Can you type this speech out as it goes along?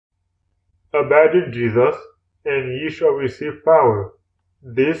Abide in Jesus, and ye shall receive power.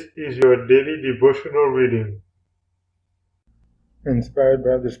 This is your daily devotional reading. Inspired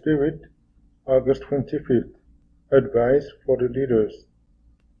by the Spirit, August 25th. Advice for the leaders.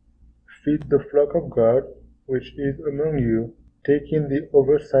 Feed the flock of God, which is among you, taking the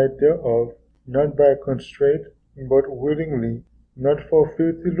oversight thereof, not by constraint, but willingly, not for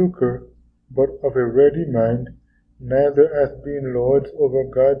filthy lucre, but of a ready mind, neither as being lords over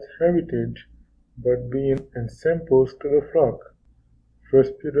God's heritage, but being ensamples to the flock. 1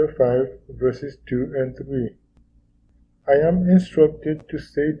 Peter 5, verses 2 and 3. I am instructed to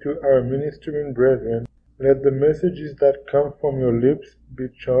say to our ministering brethren, let the messages that come from your lips be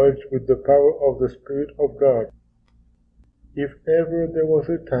charged with the power of the Spirit of God. If ever there was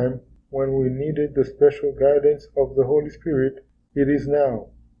a time when we needed the special guidance of the Holy Spirit, it is now.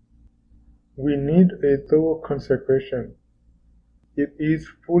 We need a thorough consecration. It is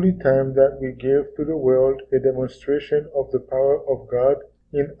fully time that we give to the world a demonstration of the power of God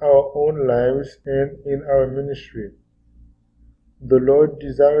in our own lives and in our ministry. The Lord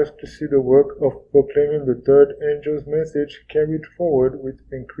desires to see the work of proclaiming the third angel's message carried forward with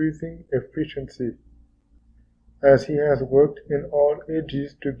increasing efficiency. As he has worked in all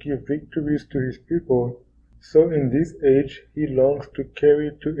ages to give victories to his people, so in this age he longs to carry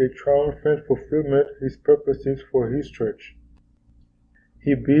to a triumphant fulfillment his purposes for his church.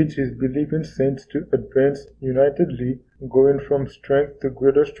 He bids his believing saints to advance unitedly, going from strength to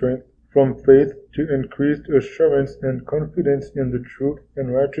greater strength, from faith to increased assurance and confidence in the truth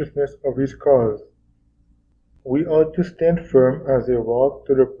and righteousness of his cause. We ought to stand firm as a rock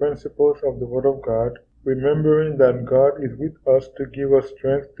to the principles of the Word of God, remembering that God is with us to give us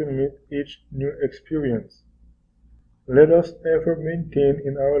strength to meet each new experience. Let us ever maintain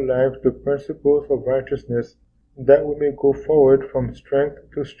in our lives the principles of righteousness, that we may go forward from strength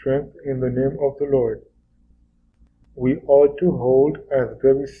to strength in the name of the Lord. We ought to hold as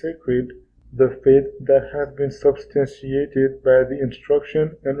very sacred the faith that has been substantiated by the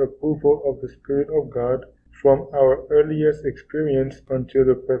instruction and approval of the Spirit of God from our earliest experience until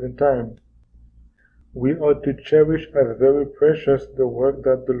the present time. We ought to cherish as very precious the work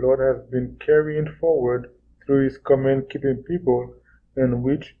that the Lord has been carrying forward through his command-keeping people, and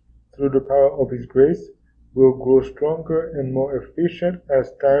which, through the power of his grace, will grow stronger and more efficient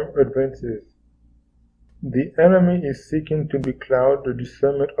as time advances. The enemy is seeking to becloud the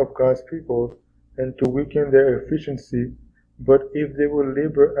discernment of God's people and to weaken their efficiency, but if they will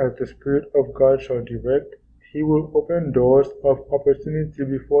labor as the Spirit of God shall direct, he will open doors of opportunity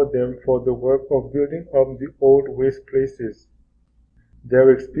before them for the work of building up the old waste places.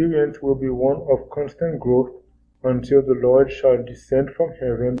 Their experience will be one of constant growth until the Lord shall descend from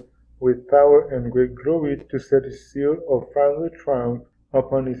heaven with power and great glory to set his seal of final triumph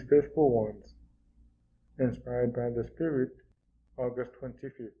upon his faithful ones. Inspired by the Spirit, August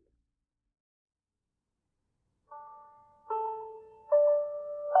 25th.